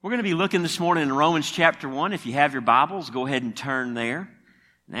We're going to be looking this morning in Romans chapter 1. If you have your Bibles, go ahead and turn there.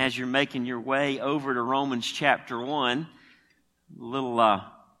 And as you're making your way over to Romans chapter 1,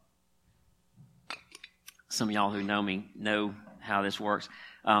 some of y'all who know me know how this works.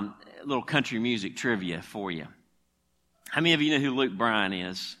 A little country music trivia for you. How many of you know who Luke Bryan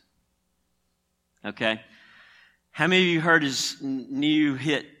is? Okay. How many of you heard his new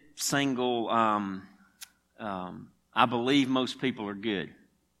hit single, I Believe Most People Are Good?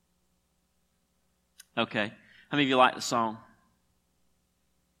 Okay. How many of you like the song?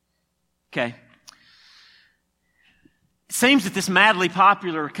 Okay. It seems that this madly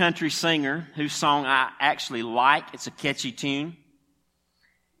popular country singer, whose song I actually like, it's a catchy tune,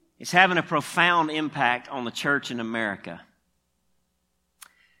 is having a profound impact on the church in America.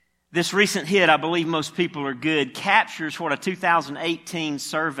 This recent hit, I Believe Most People Are Good, captures what a 2018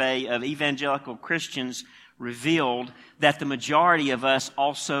 survey of evangelical Christians revealed that the majority of us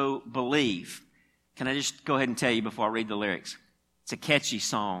also believe. Can I just go ahead and tell you before I read the lyrics? It's a catchy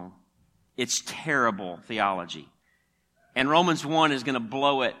song. It's terrible theology. And Romans 1 is going to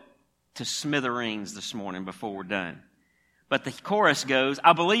blow it to smithereens this morning before we're done. But the chorus goes,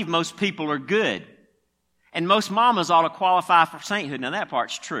 I believe most people are good. And most mamas ought to qualify for sainthood. Now that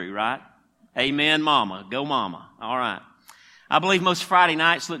part's true, right? Amen, mama. Go mama. All right. I believe most Friday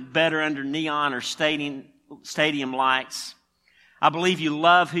nights look better under neon or stadium lights. I believe you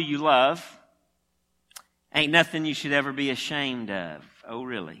love who you love. Ain't nothing you should ever be ashamed of. Oh,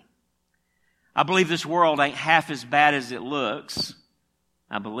 really? I believe this world ain't half as bad as it looks.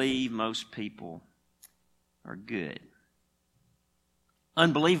 I believe most people are good.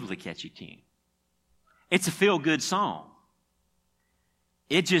 Unbelievably catchy tune. It's a feel-good song.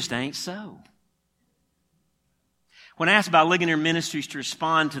 It just ain't so. When asked by Ligonier Ministries to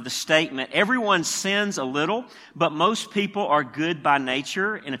respond to the statement, everyone sins a little, but most people are good by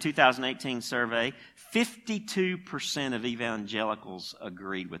nature, in a 2018 survey, 52% of evangelicals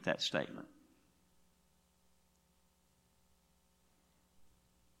agreed with that statement.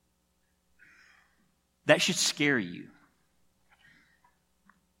 That should scare you.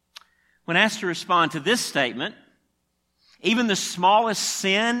 When asked to respond to this statement, even the smallest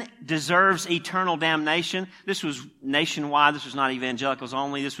sin deserves eternal damnation. This was nationwide. This was not evangelicals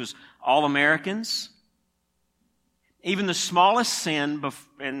only. This was all Americans. Even the smallest sin,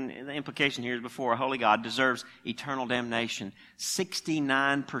 and the implication here is before a holy God, deserves eternal damnation.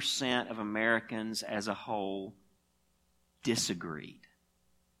 69% of Americans as a whole disagreed.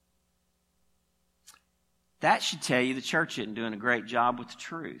 That should tell you the church isn't doing a great job with the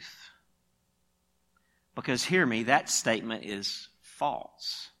truth. Because, hear me, that statement is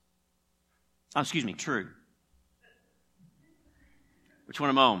false. True. Which one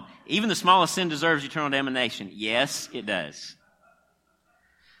am I on? Even the smallest sin deserves eternal damnation. Yes, it does.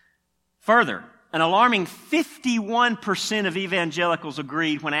 Further, an alarming 51% of evangelicals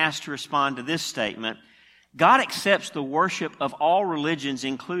agreed when asked to respond to this statement. God accepts the worship of all religions,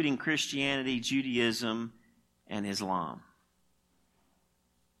 including Christianity, Judaism, and Islam.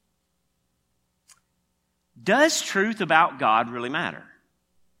 Does truth about God really matter?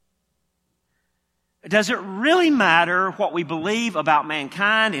 Does it really matter what we believe about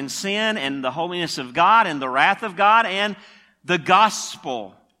mankind and sin and the holiness of God and the wrath of God and the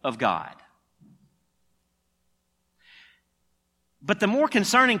gospel of God? But the more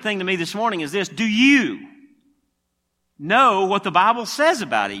concerning thing to me this morning is this: do you know what the Bible says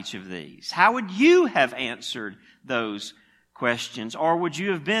about each of these? How would you have answered those questions? Or would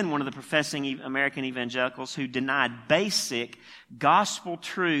you have been one of the professing American evangelicals who denied basic gospel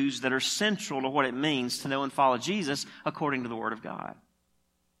truths that are central to what it means to know and follow Jesus according to the Word of God?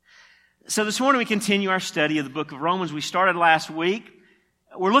 So this morning we continue our study of the book of Romans. We started last week.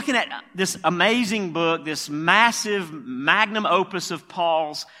 We're looking at this amazing book, this massive magnum opus of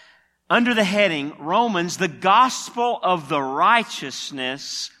Paul's, under the heading, Romans, the gospel of the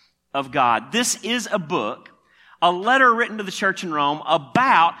righteousness of God. This is a book, a letter written to the church in Rome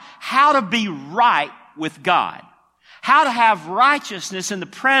about how to be right with God. How to have righteousness in the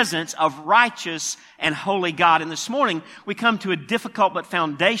presence of righteous and holy God. And this morning, we come to a difficult but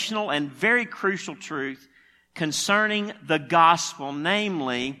foundational and very crucial truth concerning the gospel,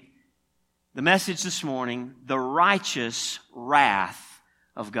 namely, the message this morning, the righteous wrath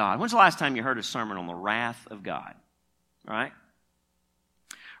of God. When's the last time you heard a sermon on the wrath of God? All right?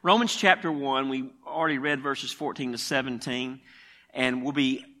 Romans chapter 1, we already read verses 14 to 17, and we'll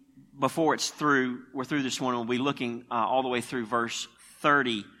be, before we're through this morning, we'll be looking all the way through verse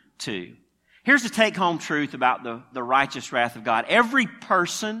 32. Here's the take-home truth about the righteous wrath of God. Every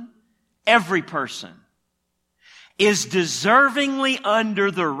person is deservingly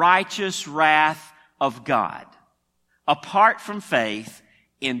under the righteous wrath of God, apart from faith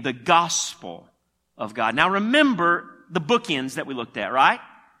in the gospel of God. Now remember the bookends that we looked at, right?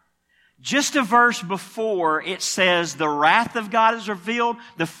 Just a verse before it says the wrath of God is revealed,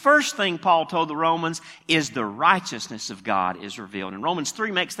 the first thing Paul told the Romans is the righteousness of God is revealed. And Romans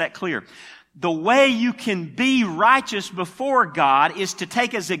 3 makes that clear. The way you can be righteous before God is to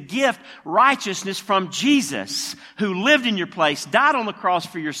take as a gift righteousness from Jesus, who lived in your place, died on the cross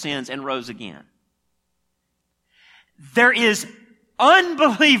for your sins, and rose again. There is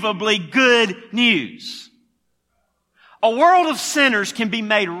unbelievably good news. A world of sinners can be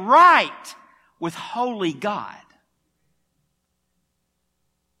made right with holy God.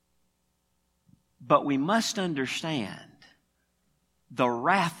 But we must understand the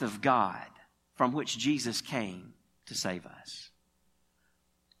wrath of God from which Jesus came to save us.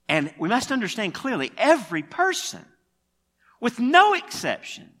 And we must understand clearly, every person, with no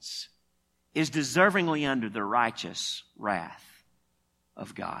exceptions, is deservingly under the righteous wrath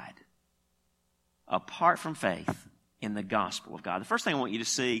of God, apart from faith in the gospel of God. The first thing I want you to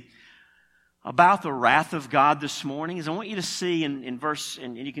see about the wrath of God this morning is I want you to see in verse,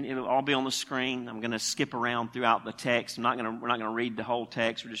 and it'll all be on the screen. I'm going to skip around throughout the text. We're not going to read the whole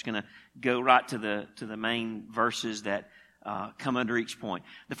text. We're just going to go right to the main verses that come under each point.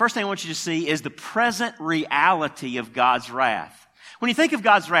 The first thing I want you to see is the present reality of God's wrath. When you think of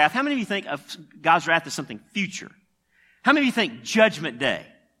God's wrath, how many of you think of God's wrath as something future? How many of you think Judgment Day?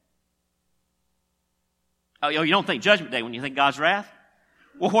 Oh, you don't think Judgment Day when you think God's wrath?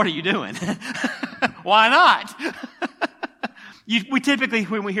 Well, what are you doing? Why not? We typically,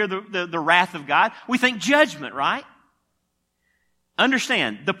 when we hear the wrath of God, we think judgment, right?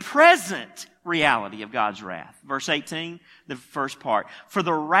 Understand the present reality of God's wrath. Verse 18, the first part. For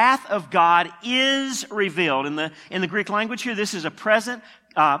the wrath of God is revealed. In the Greek language here, this is a present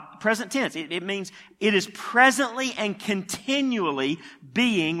tense. It means it is presently and continually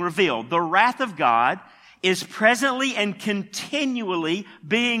being revealed. The wrath of God is presently and continually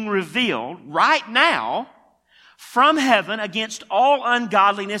being revealed right now from heaven against all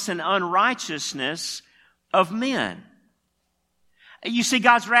ungodliness and unrighteousness of men. You see,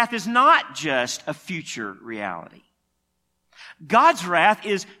 God's wrath is not just a future reality. God's wrath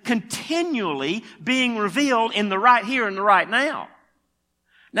is continually being revealed in the right here and the right now.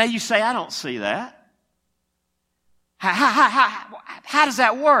 Now you say, I don't see that. How does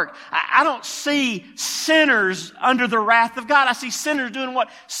that work? I don't see sinners under the wrath of God. I see sinners doing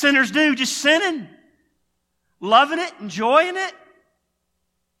what sinners do, just sinning, loving it, enjoying it,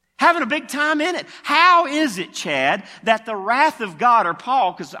 having a big time in it. How is it, Chad, that the wrath of God, or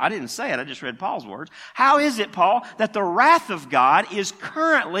Paul, because I didn't say it, I just read Paul's words. How is it, Paul, that the wrath of God is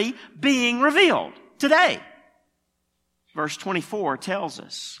currently being revealed today? Verse 24 tells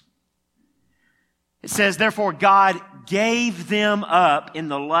us. It says, therefore God gave them up in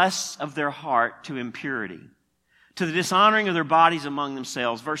the lusts of their heart to impurity, to the dishonoring of their bodies among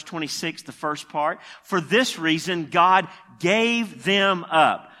themselves. Verse 26, the first part. For this reason, God gave them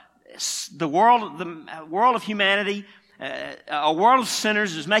up. The world of humanity, a world of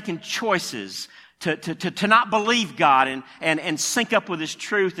sinners is making choices to not believe God and sync up with His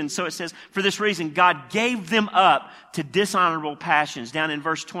truth. And so it says, for this reason, God gave them up to dishonorable passions. Down in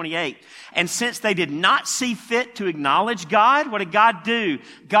verse 28. And since they did not see fit to acknowledge God, what did God do?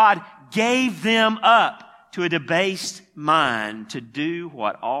 God gave them up to a debased mind to do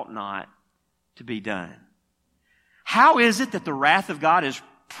what ought not to be done. How is it that the wrath of God is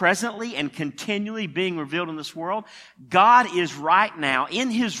presently and continually being revealed in this world? God is right now, in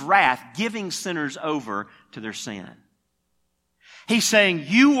His wrath, giving sinners over to their sin. He's saying,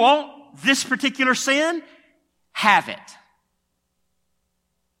 you want this particular sin? Have it.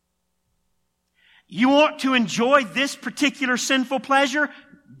 You want to enjoy this particular sinful pleasure?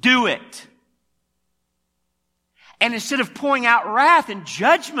 Do it. And instead of pouring out wrath and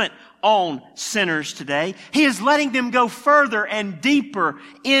judgment on sinners today, He is letting them go further and deeper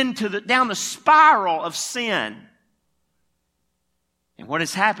down the spiral of sin. And what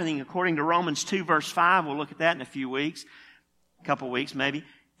is happening according to Romans 2 verse 5, we'll look at that in a couple weeks maybe.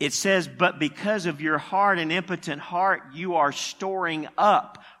 It says, but because of your hard and impotent heart, you are storing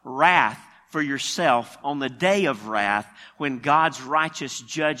up wrath for yourself on the day of wrath when God's righteous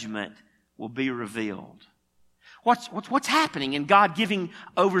judgment will be revealed. What's happening in God giving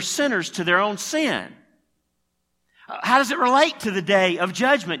over sinners to their own sin? How does it relate to the day of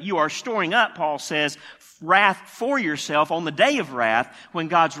judgment? You are storing up, Paul says, wrath for yourself on the day of wrath when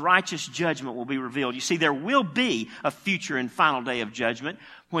God's righteous judgment will be revealed. You see, there will be a future and final day of judgment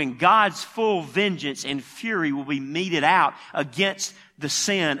when God's full vengeance and fury will be meted out against the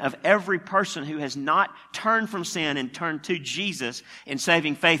sin of every person who has not turned from sin and turned to Jesus in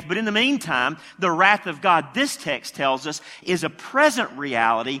saving faith. But in the meantime, the wrath of God, this text tells us, is a present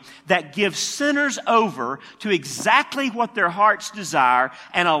reality that gives sinners over to exactly what their hearts desire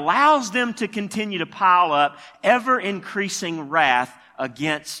and allows them to continue to pile up ever-increasing wrath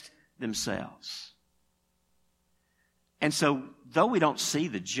against themselves. And so, though we don't see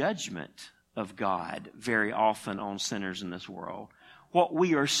the judgment of God very often on sinners in this world, what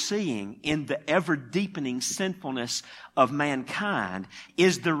we are seeing in the ever-deepening sinfulness of mankind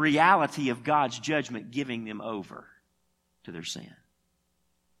is the reality of God's judgment giving them over to their sin.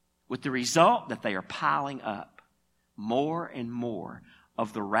 With the result that they are piling up more and more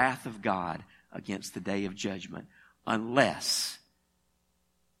of the wrath of God against the day of judgment unless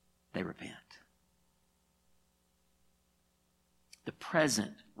they repent. The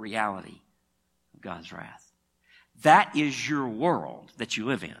present reality of God's wrath. That is your world that you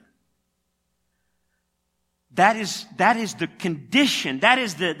live in. That is the condition. That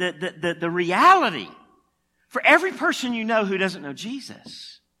is the reality for every person you know who doesn't know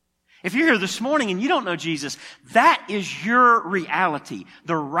Jesus. If you're here this morning and you don't know Jesus, that is your reality.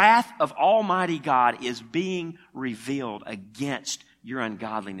 The wrath of Almighty God is being revealed against your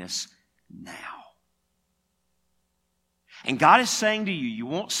ungodliness now. And God is saying to you, you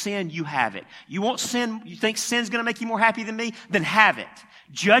want sin, you have it. You want sin, you think sin's going to make you more happy than me? Then have it.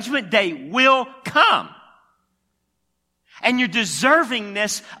 Judgment day will come. And your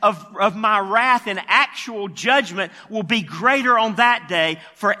deservingness of my wrath and actual judgment will be greater on that day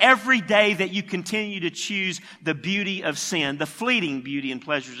for every day that you continue to choose the beauty of sin, the fleeting beauty and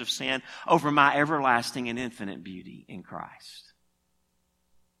pleasures of sin over my everlasting and infinite beauty in Christ.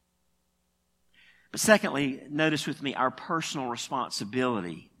 But secondly, notice with me our personal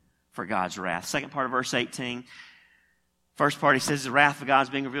responsibility for God's wrath. Second part of verse 18. First part, he says, the wrath of God is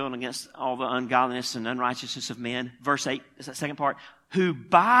being revealed against all the ungodliness and unrighteousness of men. Verse 8 is that second part. Who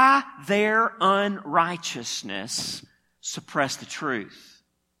by their unrighteousness suppress the truth.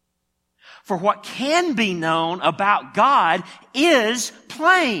 For what can be known about God is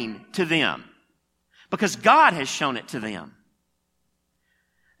plain to them, because God has shown it to them.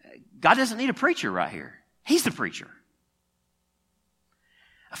 God doesn't need a preacher right here. He's the preacher.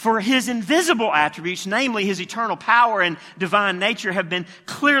 For His invisible attributes, namely His eternal power and divine nature, have been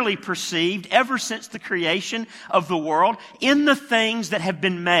clearly perceived ever since the creation of the world in the things that have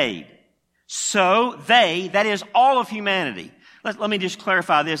been made. So they, that is all of humanity. Let me just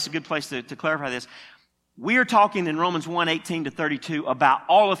clarify this, a good place to clarify this. We are talking in Romans 1:18 to 32 about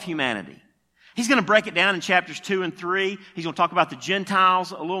all of humanity. He's going to break it down in chapters 2 and 3. He's going to talk about the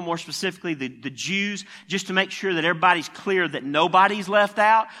Gentiles, a little more specifically the Jews, just to make sure that everybody's clear that nobody's left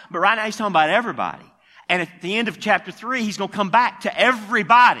out. But right now he's talking about everybody. And at the end of chapter 3, he's going to come back to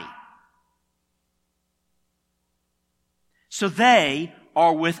everybody. So they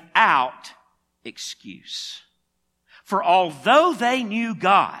are without excuse. For although they knew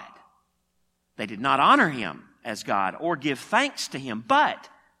God, they did not honor Him as God or give thanks to Him, but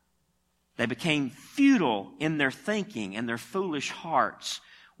they became futile in their thinking, and their foolish hearts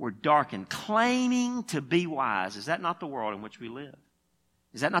were darkened, claiming to be wise. Is that not the world in which we live?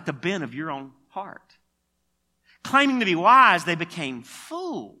 Is that not the bent of your own heart? Claiming to be wise, they became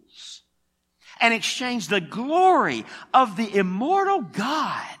fools and exchanged the glory of the immortal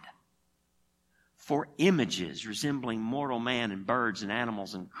God for images resembling mortal man and birds and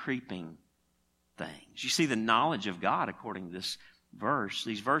animals and creeping things. You see, the knowledge of God, according to this verse,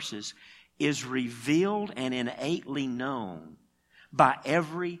 these verses, is revealed and innately known by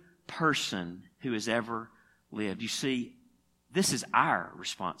every person who has ever lived. You see, this is our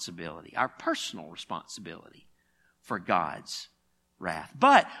responsibility, our personal responsibility for God's wrath.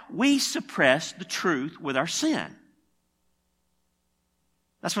 But we suppress the truth with our sin.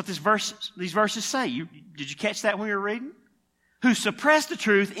 That's what these verses say. Did you catch that when you were reading? Who suppress the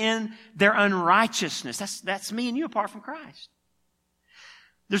truth in their unrighteousness. That's me and you apart from Christ.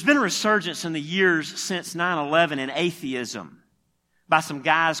 There's been a resurgence in the years since 9/11 in atheism by some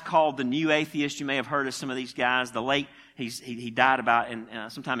guys called the New Atheists. You may have heard of some of these guys. He died about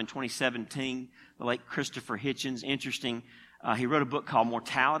sometime in 2017. The late Christopher Hitchens. Interesting. He wrote a book called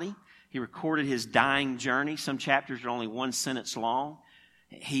Mortality. He recorded his dying journey. Some chapters are only one sentence long.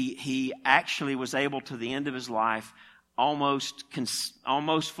 He actually was able to the end of his life almost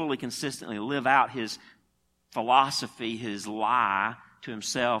fully consistently live out his philosophy, his lie to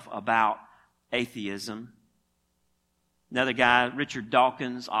himself about atheism. Another guy, Richard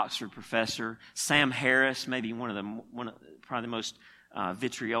Dawkins, Oxford professor. Sam Harris, maybe probably the most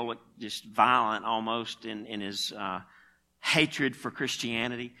vitriolic, just violent almost in his hatred for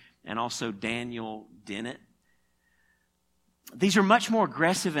Christianity. And also Daniel Dennett. These are much more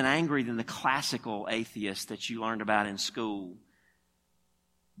aggressive and angry than the classical atheists that you learned about in school.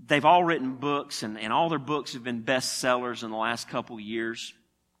 They've all written books, and all their books have been bestsellers in the last couple years.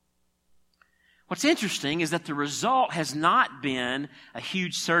 What's interesting is that the result has not been a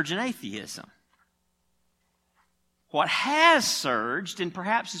huge surge in atheism. What has surged, and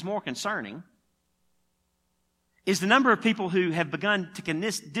perhaps is more concerning, is the number of people who have begun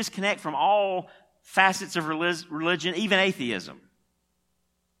to disconnect from all facets of religion, even atheism.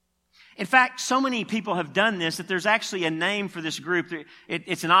 In fact, so many people have done this that there's actually a name for this group.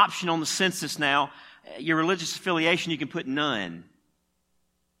 It's an option on the census now. Your religious affiliation, you can put none.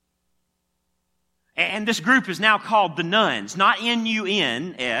 And this group is now called the Nones, not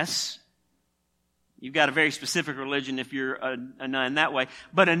N-U-N-S. You've got a very specific religion if you're a nun that way,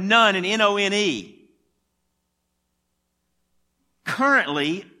 but a nun, an N-O-N-E.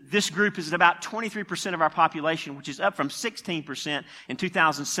 Currently, this group is at about 23% of our population, which is up from 16% in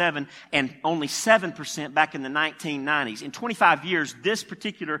 2007 and only 7% back in the 1990s. In 25 years, this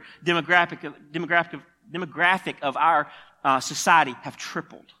particular demographic of our society have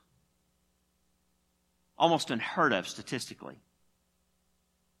tripled. Almost unheard of statistically.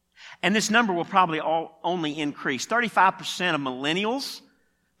 And this number will probably only increase. 35% of millennials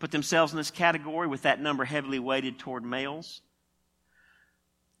put themselves in this category, with that number heavily weighted toward males.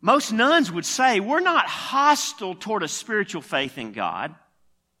 Most nuns would say we're not hostile toward a spiritual faith in God,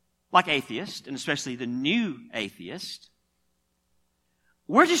 like atheists, and especially the new atheist.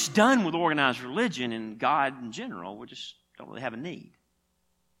 We're just done with organized religion and God in general. We just don't really have a need.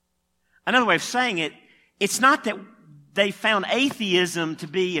 Another way of saying it, it's not that they found atheism to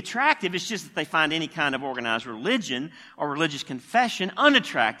be attractive. It's just that they find any kind of organized religion or religious confession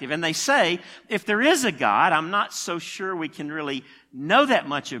unattractive. And they say, if there is a God, I'm not so sure we can really know that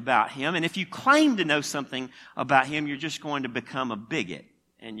much about Him. And if you claim to know something about Him, you're just going to become a bigot.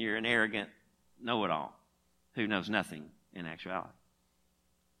 And you're an arrogant know-it-all who knows nothing in actuality.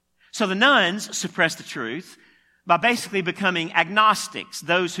 So the nuns suppress the truth by basically becoming agnostics,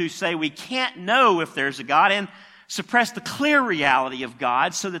 those who say we can't know if there's a God, and suppress the clear reality of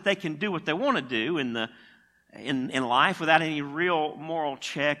God so that they can do what they want to do in life without any real moral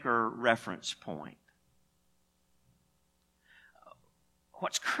check or reference point.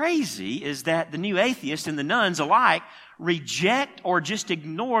 What's crazy is that the new atheists and the nuns alike reject or just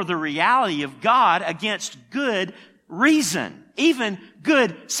ignore the reality of God against good reason, even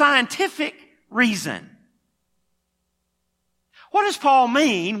good scientific reason. What does Paul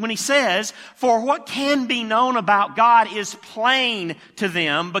mean when he says, for what can be known about God is plain to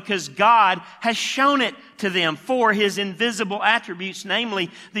them because God has shown it to them? For His invisible attributes,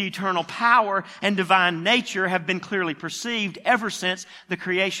 namely the eternal power and divine nature, have been clearly perceived ever since the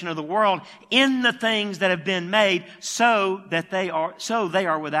creation of the world in the things that have been made, so they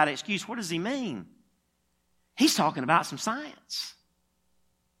are without excuse. What does he mean? He's talking about some science.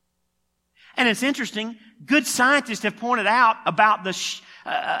 And it's interesting, good scientists have pointed out about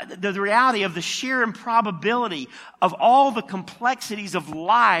the reality of the sheer improbability of all the complexities of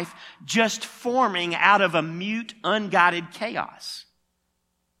life just forming out of a mute, unguided chaos.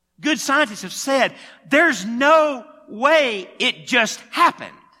 Good scientists have said there's no way it just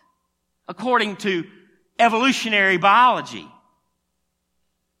happened, according to evolutionary biology.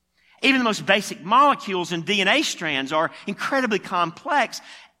 Even the most basic molecules and DNA strands are incredibly complex,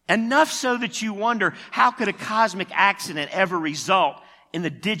 enough so that you wonder, how could a cosmic accident ever result in the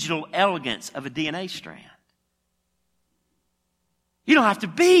digital elegance of a DNA strand? You don't have to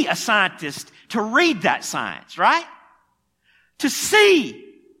be a scientist to read that science, right? To see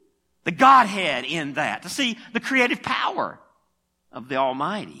the Godhead in that, to see the creative power of the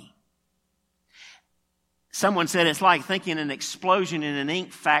Almighty. Someone said it's like thinking an explosion in an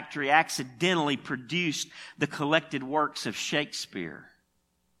ink factory accidentally produced the collected works of Shakespeare.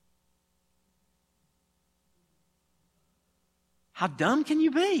 How dumb can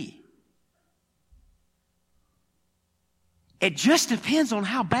you be? It just depends on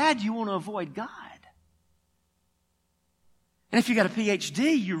how bad you want to avoid God. And if you got a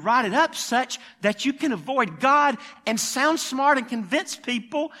PhD, you write it up such that you can avoid God and sound smart and convince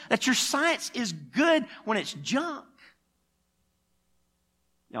people that your science is good when it's junk.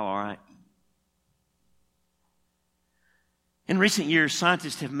 Y'all all right? In recent years,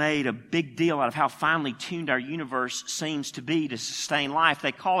 scientists have made a big deal out of how finely tuned our universe seems to be to sustain life.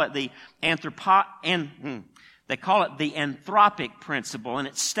 They call it the anthropic principle, and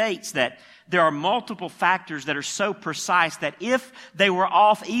it states that there are multiple factors that are so precise that if they were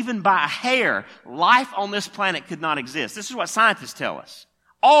off even by a hair, life on this planet could not exist. This is what scientists tell us.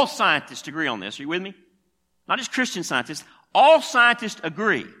 All scientists agree on this. Are you with me? Not just Christian scientists. All scientists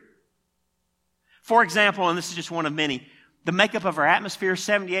agree. For example, and this is just one of many, the makeup of our atmosphere,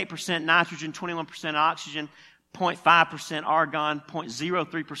 78% nitrogen, 21% oxygen, 0.5% argon,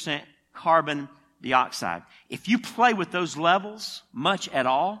 0.03% carbon dioxide. If you play with those levels much at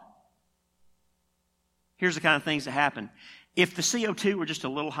all, here's the kind of things that happen. If the CO2 were just a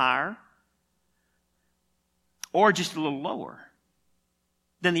little higher or just a little lower,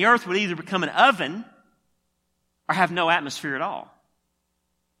 then the earth would either become an oven or have no atmosphere at all.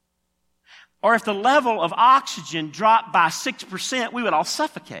 Or if the level of oxygen dropped by 6%, we would all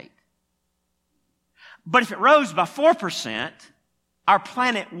suffocate. But if it rose by 4%, our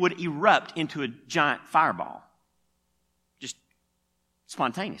planet would erupt into a giant fireball. Just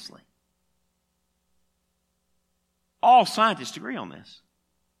spontaneously. All scientists agree on this.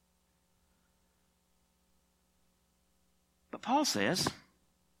 But Paul says,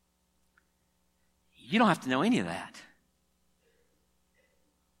 you don't have to know any of that.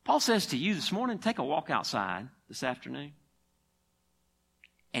 Paul says to you this morning, take a walk outside this afternoon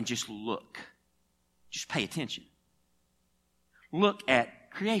and just look. Just pay attention. Look at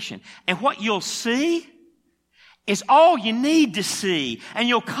creation. And what you'll see is all you need to see. And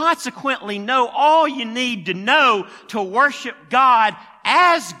you'll consequently know all you need to know to worship God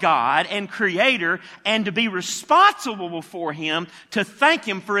as God and Creator and to be responsible before Him to thank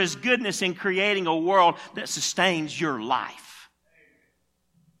Him for His goodness in creating a world that sustains your life.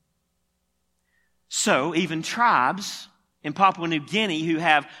 So, even tribes in Papua New Guinea who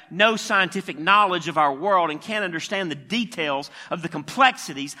have no scientific knowledge of our world and can't understand the details of the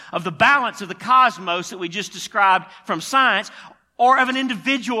complexities of the balance of the cosmos that we just described from science, or of an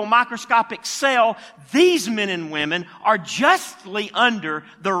individual microscopic cell, these men and women are justly under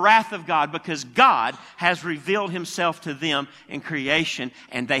the wrath of God because God has revealed Himself to them in creation,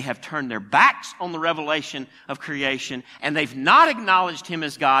 and they have turned their backs on the revelation of creation, and they've not acknowledged Him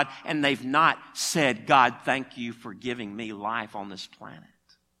as God, and they've not said, God, thank you for giving me life on this planet.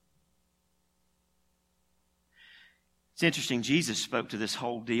 It's interesting, Jesus spoke to this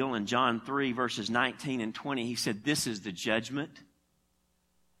whole deal in John 3, verses 19 and 20. He said, this is the judgment.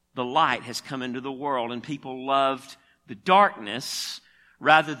 The light has come into the world, and people loved the darkness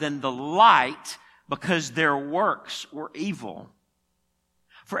rather than the light because their works were evil.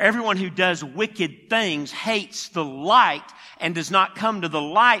 For everyone who does wicked things hates the light and does not come to the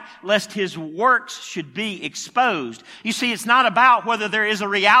light lest his works should be exposed. You see, it's not about whether there is a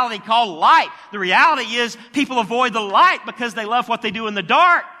reality called light. The reality is people avoid the light because they love what they do in the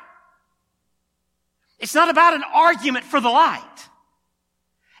dark. It's not about an argument for the light.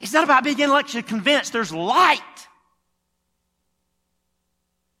 It's not about being intellectually convinced there's light.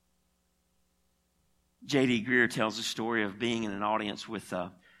 J.D. Greear tells a story of being in an audience with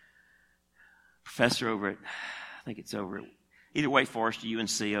a professor over at, I think it's over at either Wake Forest or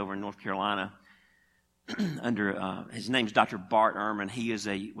UNC over in North Carolina. His name's Dr. Bart Ehrman. He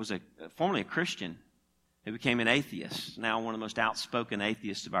was formerly a Christian who became an atheist, now one of the most outspoken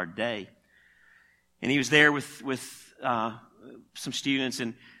atheists of our day. And he was there with some students,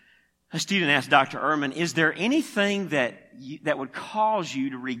 and a student asked Dr. Ehrman, is there anything that would cause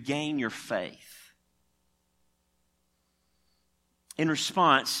you to regain your faith? In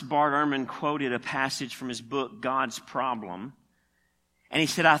response, Bart Ehrman quoted a passage from his book, God's Problem. And he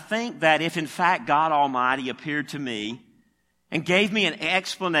said, I think that if in fact God Almighty appeared to me and gave me an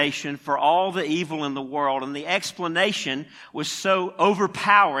explanation for all the evil in the world, and the explanation was so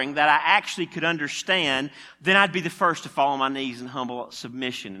overpowering that I actually could understand, then I'd be the first to fall on my knees in humble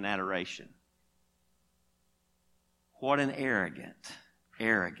submission and adoration. What an arrogant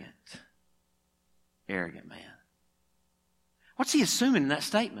man. What's he assuming in that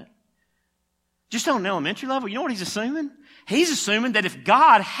statement? Just on an elementary level, you know what he's assuming? He's assuming that if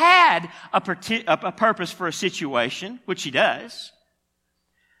God had a purpose for a situation, which He does,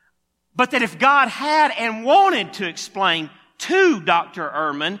 but that if God had and wanted to explain to Dr.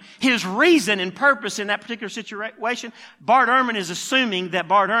 Ehrman His reason and purpose in that particular situation, Bart Ehrman is assuming that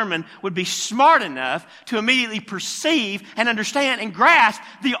Bart Ehrman would be smart enough to immediately perceive and understand and grasp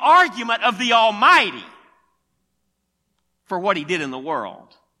the argument of the Almighty for what He did in the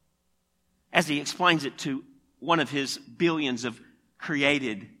world, as He explains it to one of His billions of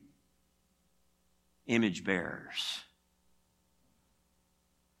created image bearers.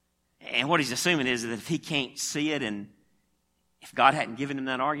 And what he's assuming is that if he can't see it, and if God hadn't given him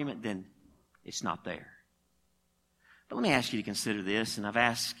that argument, then it's not there. But let me ask you to consider this, and I've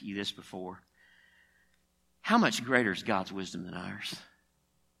asked you this before. How much greater is God's wisdom than ours?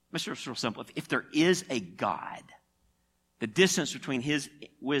 It's real simple. If there is a God, the distance between His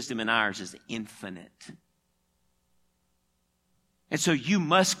wisdom and ours is infinite. And so you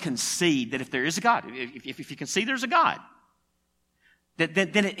must concede that if there is a God, if you concede there's a God, then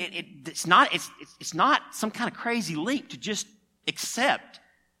it's not some kind of crazy leap to just accept,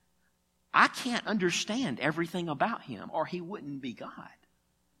 I can't understand everything about Him, or He wouldn't be God.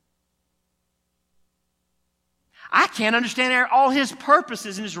 I can't understand all His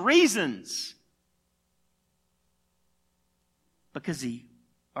purposes and His reasons,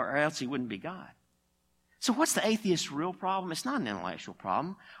 or else He wouldn't be God. So what's the atheist's real problem? It's not an intellectual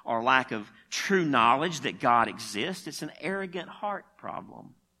problem or a lack of true knowledge that God exists. It's an arrogant heart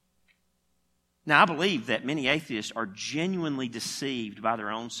problem. Now, I believe that many atheists are genuinely deceived by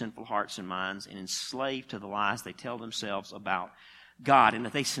their own sinful hearts and minds and enslaved to the lies they tell themselves about God, and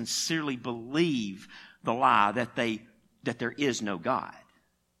that they sincerely believe the lie that there is no God.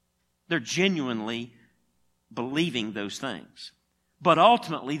 They're genuinely believing those things. But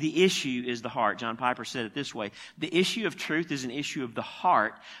ultimately, the issue is the heart. John Piper said it this way: the issue of truth is an issue of the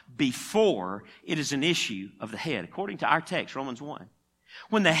heart before it is an issue of the head, according to our text, Romans 1.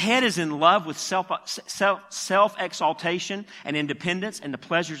 When the head is in love with self-exaltation and independence and the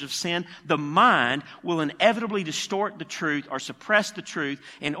pleasures of sin, the mind will inevitably distort the truth or suppress the truth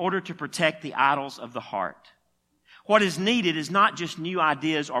in order to protect the idols of the heart. What is needed is not just new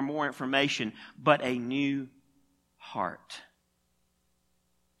ideas or more information, but a new heart.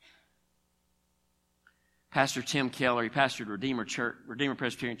 Pastor Tim Keller, he pastored Redeemer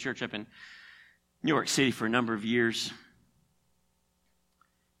Presbyterian Church up in New York City for a number of years.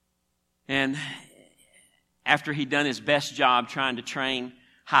 And after he'd done his best job trying to train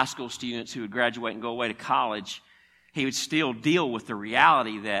high school students who would graduate and go away to college, he would still deal with the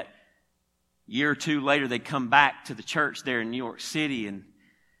reality that a year or two later they'd come back to the church there in New York City, and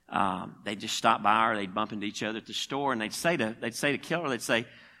they'd just stop by, or they'd bump into each other at the store, and they'd say to Keller, they'd say,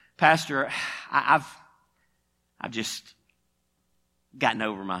 "Pastor, I've just gotten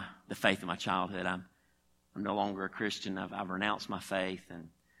over the faith of my childhood. I'm no longer a Christian. I've renounced my faith, and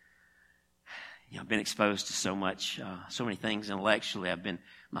I've been exposed to so many things intellectually.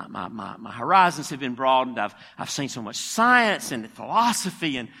 My horizons have been broadened. I've seen so much science and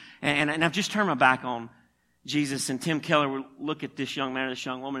philosophy, and I've just turned my back on Jesus." And Tim Keller would look at this young man or this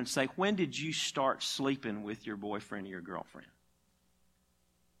young woman and say, "When did you start sleeping with your boyfriend or your girlfriend?"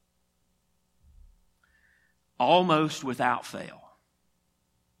 Almost without fail,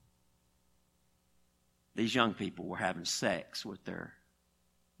 these young people were having sex with their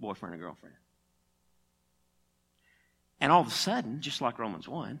boyfriend or girlfriend. And all of a sudden, just like Romans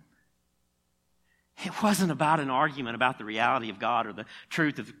 1, it wasn't about an argument about the reality of God or the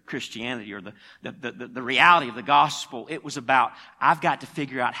truth of Christianity or the reality of the gospel. It was about, I've got to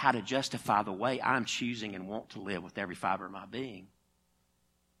figure out how to justify the way I'm choosing and want to live with every fiber of my being.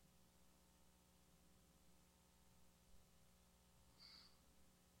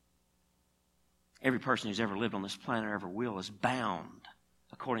 Every person who's ever lived on this planet or ever will is bound,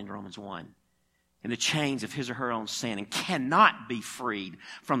 according to Romans 1, in the chains of his or her own sin, and cannot be freed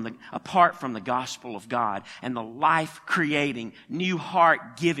apart from the gospel of God and the life-creating, new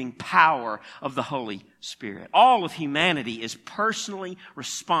heart-giving power of the Holy Spirit. All of humanity is personally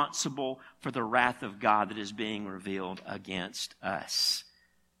responsible for the wrath of God that is being revealed against us.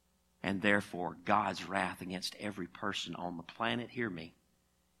 And therefore, God's wrath against every person on the planet, hear me,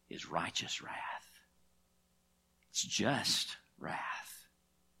 is righteous wrath. It's just wrath.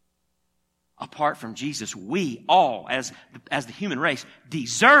 Apart from Jesus, we all, as the human race,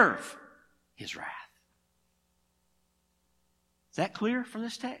 deserve His wrath. Is that clear from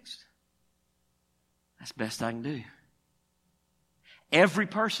this text? That's the best I can do. Every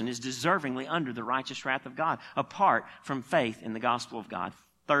person is deservingly under the righteous wrath of God, apart from faith in the gospel of God.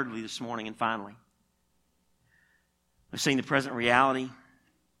 Thirdly, this morning and finally, we've seen the present reality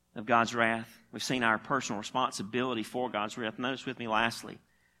of God's wrath. We've seen our personal responsibility for God's wrath. Notice with me, lastly,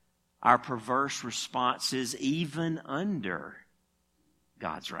 our perverse responses even under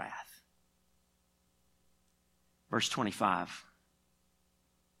God's wrath. Verse 25.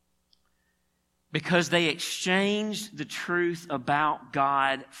 Because they exchanged the truth about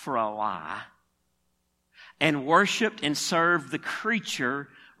God for a lie and worshiped and served the creature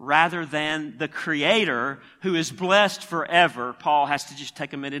rather than the Creator, who is blessed forever. Paul has to just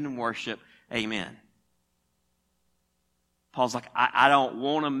take a minute and worship. Amen. Paul's like, I don't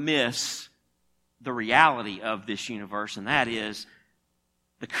want to miss the reality of this universe, and that is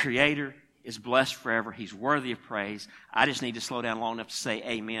the Creator is blessed forever. He's worthy of praise. I just need to slow down long enough to say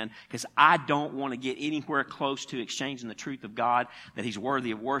amen, because I don't want to get anywhere close to exchanging the truth of God, that He's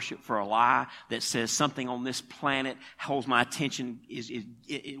worthy of worship, for a lie that says something on this planet holds my attention,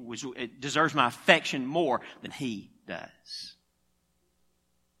 it deserves my affection more than He does.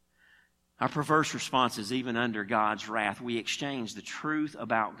 Our perverse responses, even under God's wrath, we exchange the truth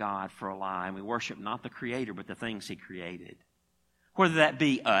about God for a lie, and we worship not the Creator, but the things He created. Whether that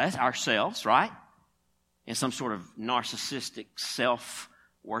be us, ourselves, right? In some sort of narcissistic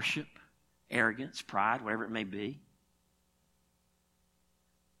self-worship, arrogance, pride, whatever it may be.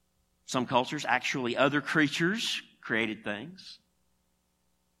 Some cultures, actually other creatures created things.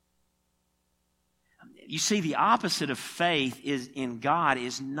 You see, the opposite of faith in God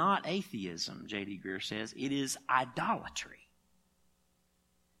is not atheism, J.D. Greer says. It is idolatry.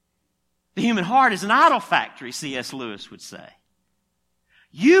 The human heart is an idol factory, C.S. Lewis would say.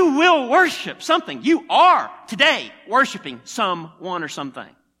 You will worship something. You are today worshiping someone or something.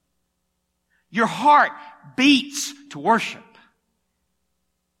 Your heart beats to worship.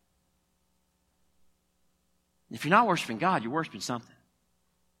 If you're not worshiping God, you're worshiping something.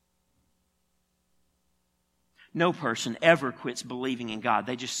 No person ever quits believing in God.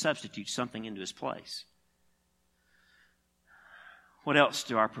 They just substitute something into His place. What else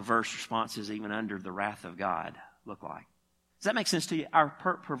do our perverse responses, even under the wrath of God, look like? Does that make sense to you? Our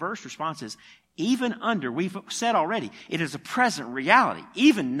perverse responses, even under, we've said already, it is a present reality.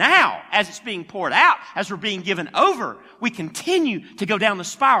 Even now, as it's being poured out, as we're being given over, we continue to go down the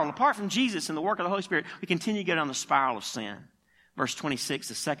spiral. Apart from Jesus and the work of the Holy Spirit, we continue to go down the spiral of sin. Verse 26,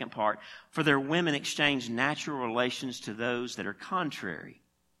 the second part, for their women exchange natural relations to those that are contrary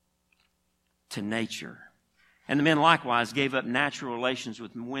to nature. And the men likewise gave up natural relations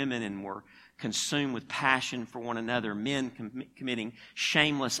with women and were consumed with passion for one another, men committing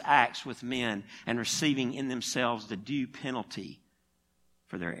shameless acts with men and receiving in themselves the due penalty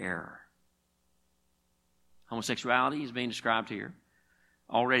for their error. Homosexuality is being described here.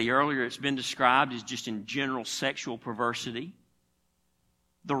 Already earlier it's been described as just in general sexual perversity.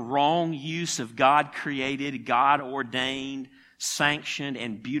 The wrong use of God-created, God-ordained, sanctioned,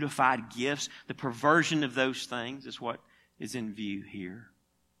 and beautified gifts. The perversion of those things is what is in view here.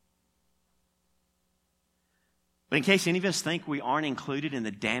 But in case any of us think we aren't included in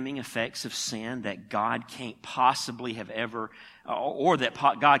the damning effects of sin that God can't possibly have ever, or that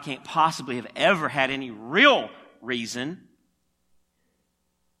God can't possibly have ever had any real reason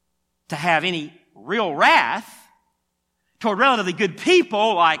to have any real wrath toward relatively good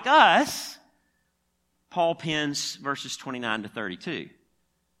people like us, Paul pens verses 29 to 32.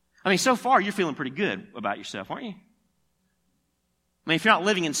 I mean, so far you're feeling pretty good about yourself, aren't you? I mean, if you're not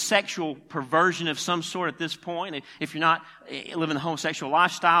living in sexual perversion of some sort at this point, if you're not living a homosexual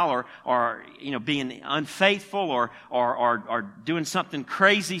lifestyle or being unfaithful or doing something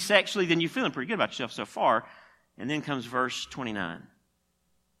crazy sexually, then you're feeling pretty good about yourself so far. And then comes verse 29.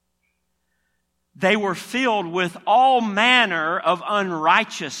 They were filled with all manner of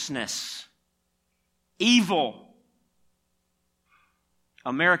unrighteousness, evil.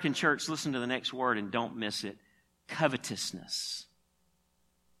 American church, listen to the next word and don't miss it. Covetousness.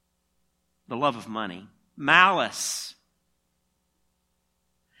 The love of money. Malice.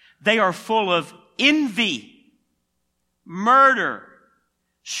 They are full of envy, murder,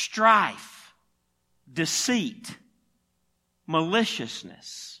 strife, deceit,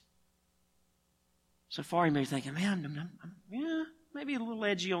 maliciousness. So far you may be thinking, man, yeah, maybe a little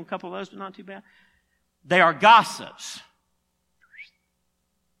edgy on a couple of those, but not too bad. They are gossips,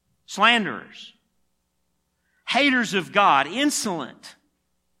 slanderers, haters of God, insolent,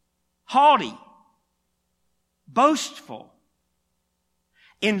 haughty, boastful,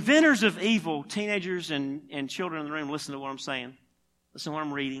 inventors of evil. Teenagers and children in the room, listen to what I'm saying. Listen to what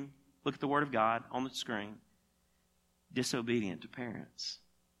I'm reading. Look at the Word of God on the screen. Disobedient to parents.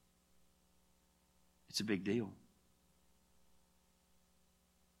 It's a big deal.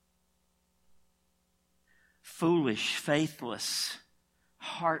 Foolish, faithless,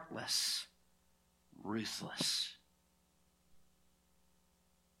 heartless, ruthless.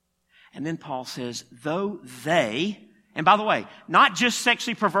 And then Paul says, though they, and by the way, not just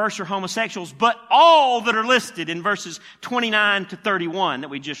sexually perverse or homosexuals, but all that are listed in verses 29 to 31 that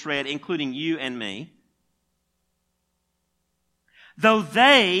we just read, including you and me. Though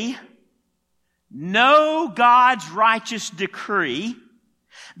they know God's righteous decree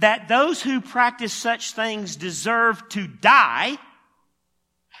that those who practice such things deserve to die,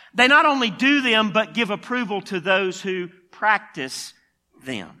 they not only do them, but give approval to those who practice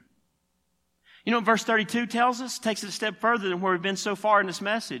them. You know what verse 32 tells us? Takes it a step further than where we've been so far in this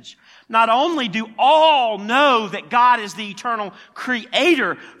message. Not only do all know that God is the eternal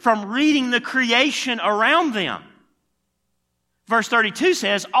creator from reading the creation around them. Verse 32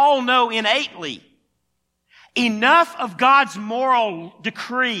 says, all know innately enough of God's moral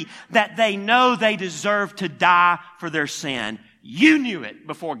decree that they know they deserve to die for their sin. You knew it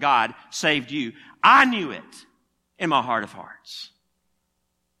before God saved you. I knew it in my heart of hearts.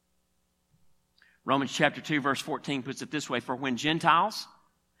 Romans chapter 2 verse 14 puts it this way, for when Gentiles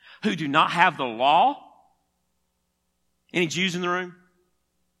who do not have the law, any Jews in the room?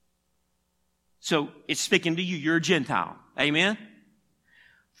 So it's speaking to you, you're a Gentile. Amen?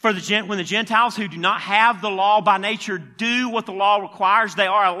 When the Gentiles who do not have the law by nature do what the law requires, they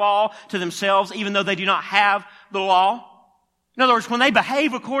are a law to themselves even though they do not have the law. In other words, when they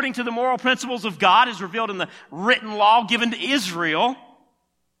behave according to the moral principles of God as revealed in the written law given to Israel,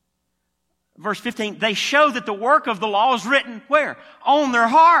 verse 15, they show that the work of the law is written where? On their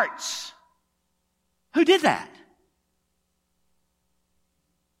hearts. Who did that?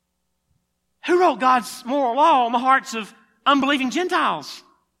 Who wrote God's moral law on the hearts of unbelieving Gentiles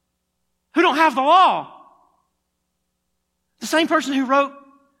who don't have the law? The same person who wrote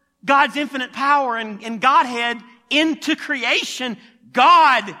God's infinite power and Godhead into creation,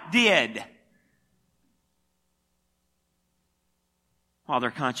 God did. While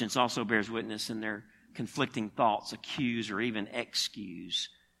their conscience also bears witness and their conflicting thoughts accuse or even excuse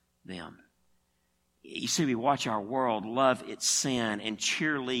them. You see, we watch our world love its sin and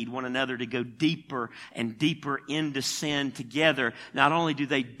cheerlead one another to go deeper and deeper into sin together. Not only do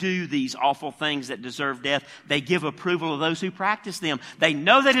they do these awful things that deserve death, they give approval of those who practice them. They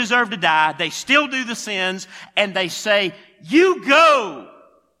know they deserve to die. They still do the sins, and they say, you go.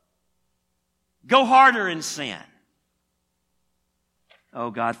 Go harder in sin.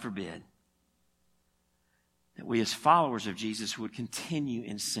 Oh, God forbid that we as followers of Jesus would continue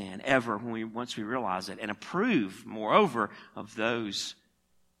in sin ever once we realize it and approve, moreover, of those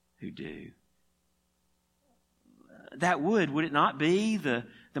who do. That would it not be the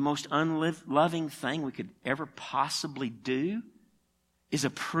most unloving thing we could ever possibly do is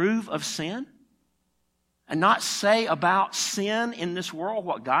approve of sin and not say about sin in this world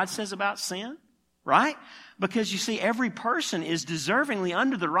what God says about sin, right? Because you see, every person is deservingly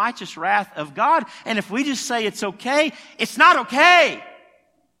under the righteous wrath of God. And if we just say it's okay, it's not okay.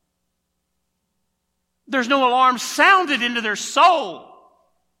 There's no alarm sounded into their soul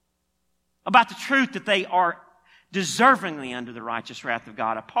about the truth that they are deservingly under the righteous wrath of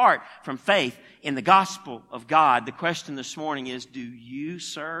God apart from faith in the gospel of God. The question this morning is, do you,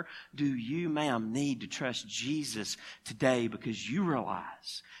 sir, do you, ma'am, need to trust Jesus today because you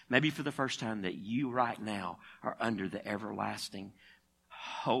realize, maybe for the first time, that you right now are under the everlasting,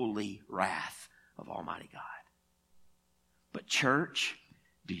 holy wrath of Almighty God? But church,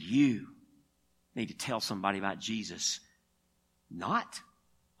 do you need to tell somebody about Jesus? Not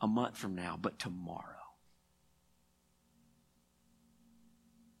a month from now, but tomorrow.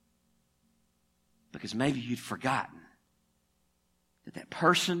 Because maybe you'd forgotten that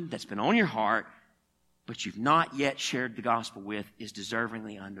person that's been on your heart, but you've not yet shared the gospel with, is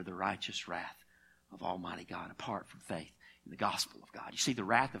deservingly under the righteous wrath of Almighty God apart from faith in the gospel of God. You see, the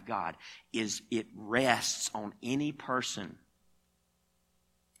wrath of God it rests on any person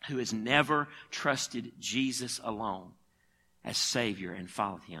who has never trusted Jesus alone as Savior and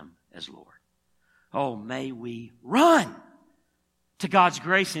followed Him as Lord. Oh, may we run to God's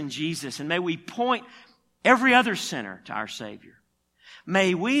grace in Jesus, and may we point every other sinner to our Savior.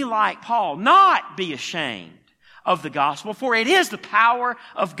 May we, like Paul, not be ashamed of the gospel, for it is the power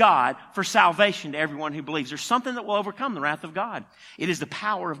of God for salvation to everyone who believes. There's something that will overcome the wrath of God. It is the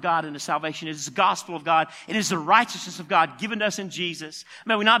power of God into salvation. It is the gospel of God. It is the righteousness of God given to us in Jesus.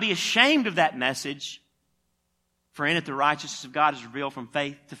 May we not be ashamed of that message, for in it the righteousness of God is revealed from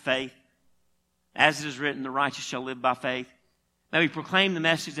faith to faith. As it is written, the righteous shall live by faith. May we proclaim the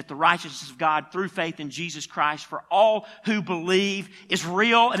message that the righteousness of God through faith in Jesus Christ for all who believe is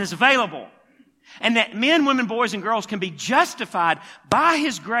real and is available. And that men, women, boys, and girls can be justified by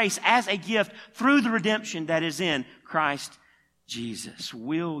His grace as a gift through the redemption that is in Christ Jesus.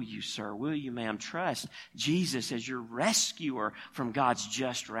 Will you, sir, will you, ma'am, trust Jesus as your rescuer from God's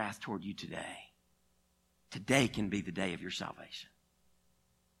just wrath toward you today? Today can be the day of your salvation.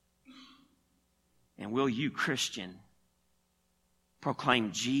 And will you, Christian,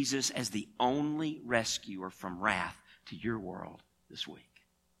 proclaim Jesus as the only rescuer from wrath to your world this week?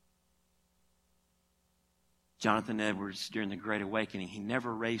 Jonathan Edwards, during the Great Awakening, he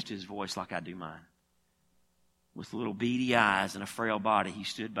never raised his voice like I do mine. With little beady eyes and a frail body, he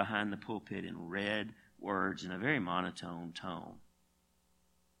stood behind the pulpit and read words in a very monotone tone.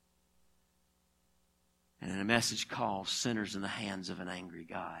 And in a message called Sinners in the Hands of an Angry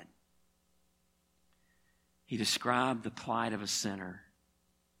God, he described the plight of a sinner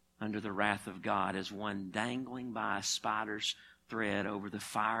under the wrath of God as one dangling by a spider's thread over the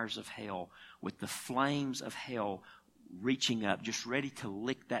fires of hell, with the flames of hell reaching up, just ready to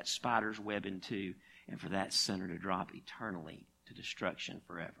lick that spider's web in two, and for that sinner to drop eternally to destruction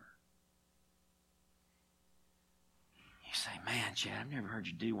forever. You say, man, Chad, I've never heard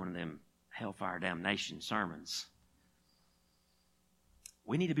you do one of them hellfire damnation sermons.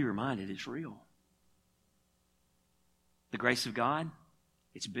 We need to be reminded it's real. The grace of God,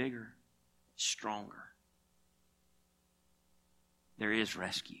 it's bigger, it's stronger. There is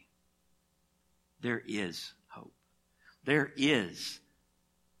rescue. There is hope. There is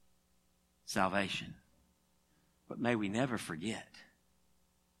salvation. But may we never forget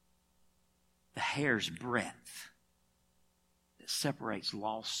the hair's breadth that separates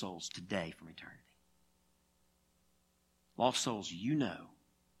lost souls today from eternity. Lost souls you know,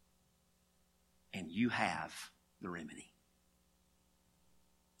 and you have the remedy.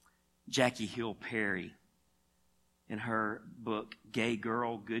 Jackie Hill Perry, in her book, Gay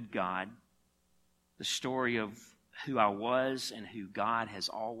Girl, Good God, the story of who I was and who God has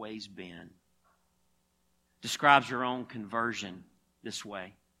always been, describes her own conversion this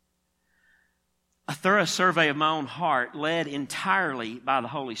way. A thorough survey of my own heart, led entirely by the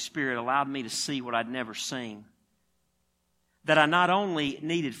Holy Spirit, allowed me to see what I'd never seen. That I not only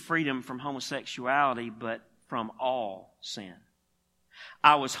needed freedom from homosexuality, but from all sin.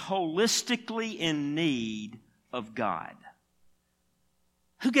 I was holistically in need of God.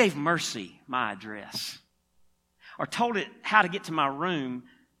 Who gave Mercy my address? Or told it how to get to my room?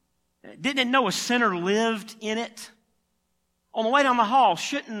 Didn't it know a sinner lived in it? On the way down the hall,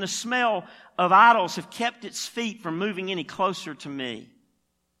 shouldn't the smell of idols have kept its feet from moving any closer to me?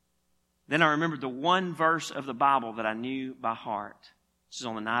 Then I remembered the one verse of the Bible that I knew by heart. This is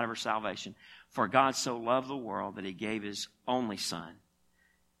on the night of her salvation. For God so loved the world that He gave His only Son,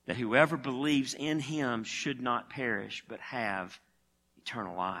 that whoever believes in Him should not perish, but have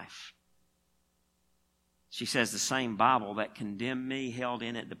eternal life. She says the same Bible that condemned me held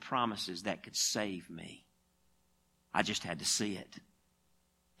in it the promises that could save me. I just had to see it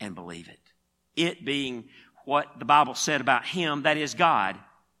and believe it. It being what the Bible said about Him, that is God.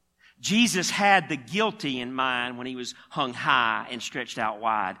 Jesus had the guilty in mind when He was hung high and stretched out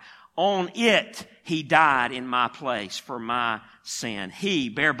wide. On it, He died in my place for my sin. He,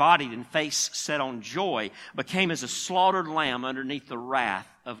 bare-bodied and face set on joy, became as a slaughtered lamb underneath the wrath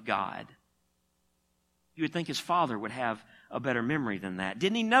of God. You would think His Father would have a better memory than that.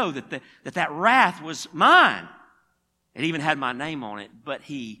 Didn't He know that wrath was mine? It even had my name on it, but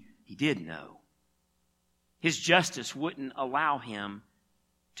He did know. His justice wouldn't allow Him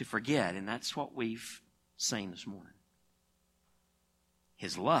to forget, and that's what we've seen this morning.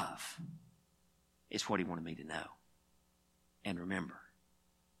 His love is what He wanted me to know and remember.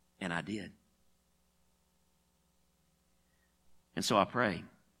 And I did. And so I pray,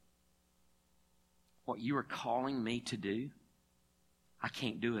 what You are calling me to do, I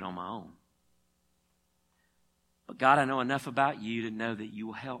can't do it on my own. But God, I know enough about You to know that You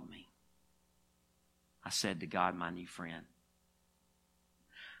will help me. I said to God, my new friend.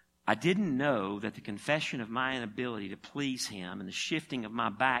 I didn't know that the confession of my inability to please Him and the shifting of my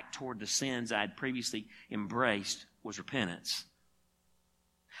back toward the sins I had previously embraced was repentance.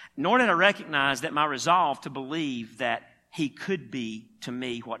 Nor did I recognize that my resolve to believe that He could be to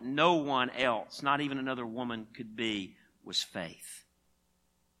me what no one else, not even another woman, could be, was faith.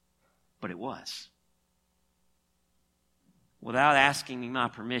 But it was. Without asking me my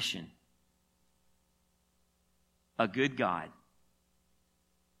permission, a good God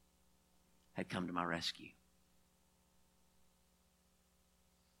had come to my rescue.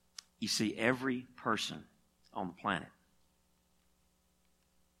 You see, every person on the planet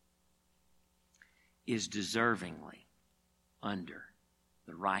is deservingly under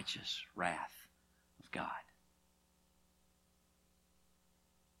the righteous wrath of God.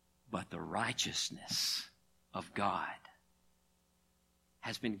 But the righteousness of God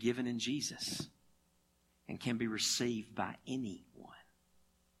has been given in Jesus and can be received by anyone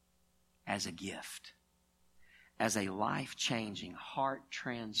as a gift, as a life-changing,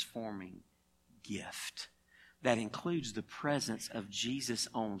 heart-transforming gift that includes the presence of Jesus'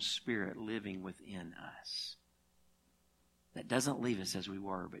 own Spirit living within us. That doesn't leave us as we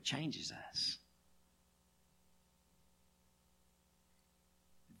were, but changes us.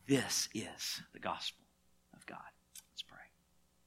 This is the gospel of of God.